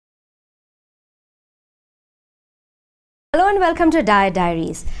Hello and welcome to Diet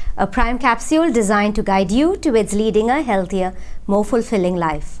Diaries, a prime capsule designed to guide you towards leading a healthier, more fulfilling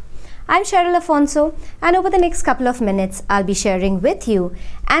life. I'm Cheryl Afonso, and over the next couple of minutes, I'll be sharing with you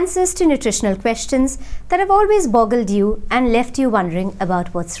answers to nutritional questions that have always boggled you and left you wondering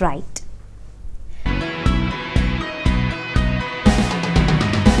about what's right.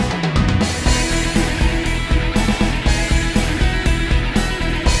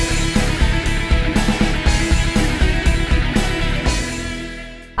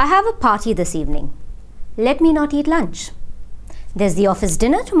 I have a party this evening. Let me not eat lunch. There's the office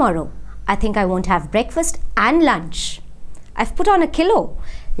dinner tomorrow. I think I won't have breakfast and lunch. I've put on a kilo.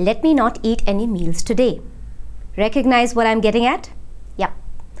 Let me not eat any meals today. Recognize what I'm getting at? Yeah,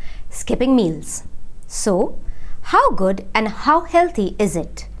 skipping meals. So, how good and how healthy is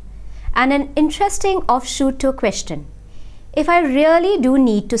it? And an interesting offshoot to a question. If I really do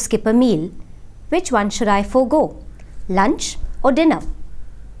need to skip a meal, which one should I forego? Lunch or dinner?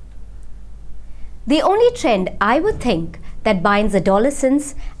 The only trend I would think that binds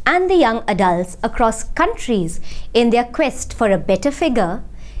adolescents and the young adults across countries in their quest for a better figure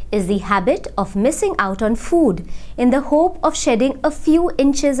is the habit of missing out on food in the hope of shedding a few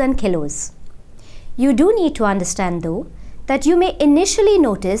inches and kilos. You do need to understand though that you may initially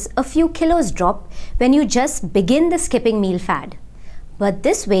notice a few kilos drop when you just begin the skipping meal fad. But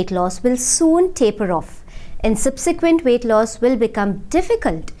this weight loss will soon taper off, and subsequent weight loss will become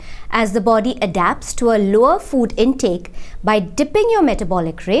difficult as the body adapts to a lower food intake by dipping your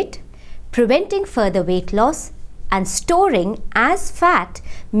metabolic rate, preventing further weight loss, and storing as fat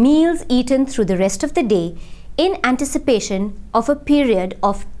meals eaten through the rest of the day in anticipation of a period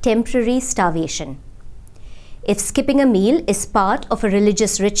of temporary starvation. If skipping a meal is part of a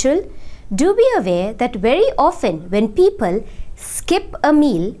religious ritual, do be aware that very often when people skip a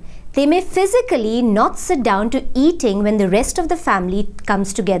meal, they may physically not sit down to eating when the rest of the family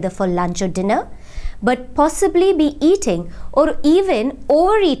comes together for lunch or dinner, but possibly be eating or even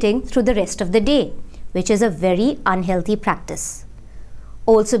overeating through the rest of the day, which is a very unhealthy practice.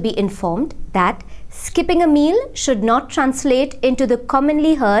 Also be informed that skipping a meal should not translate into the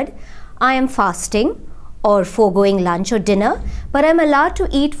commonly heard, I am fasting or foregoing lunch or dinner, but I'm allowed to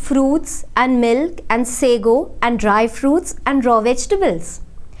eat fruits and milk and sago and dry fruits and raw vegetables.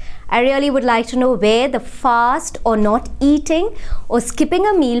 I really would like to know where the fast or not eating or skipping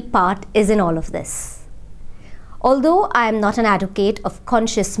a meal part is in all of this. Although I am not an advocate of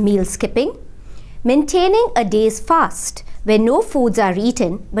conscious meal skipping, maintaining a day's fast where no foods are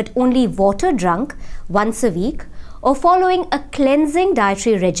eaten but only water drunk once a week, or following a cleansing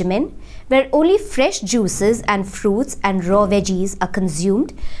dietary regimen where only fresh juices and fruits and raw veggies are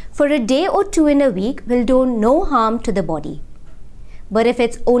consumed for a day or two in a week will do no harm to the body. But if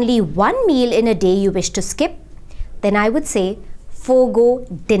it's only one meal in a day you wish to skip, then I would say forego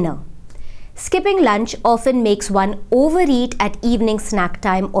dinner. Skipping lunch often makes one overeat at evening snack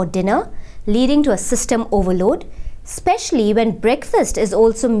time or dinner, leading to a system overload, especially when breakfast is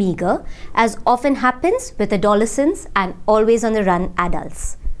also meager, as often happens with adolescents and always on the run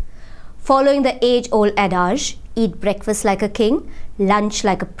adults. Following the age-old adage, eat breakfast like a king, lunch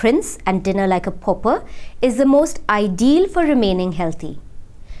like a prince, and dinner like a pauper, is the most ideal for remaining healthy.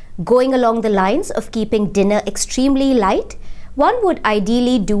 Going along the lines of keeping dinner extremely light, one would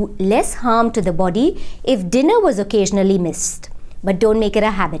ideally do less harm to the body if dinner was occasionally missed, but don't make it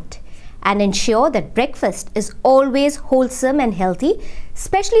a habit, and ensure that breakfast is always wholesome and healthy,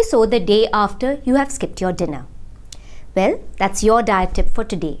 especially so the day after you have skipped your dinner. Well, that's your diet tip for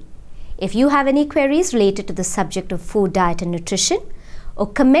today. If you have any queries related to the subject of food, diet and nutrition, or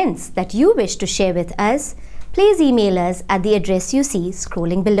comments that you wish to share with us, please email us at the address you see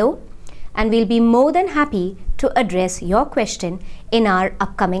scrolling below, and we'll be more than happy to address your question in our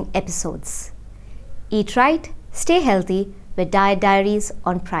upcoming episodes. Eat right, stay healthy with Diet Diaries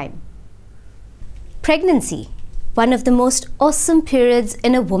on Prime. Pregnancy, one of the most awesome periods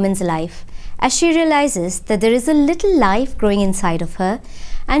in a woman's life, as she realizes that there is a little life growing inside of her,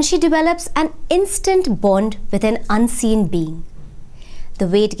 and she develops an instant bond with an unseen being. The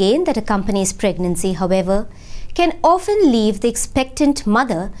weight gain that accompanies pregnancy, however, can often leave the expectant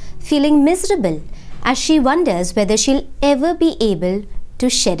mother feeling miserable as she wonders whether she'll ever be able to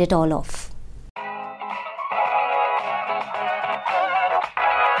shed it all off.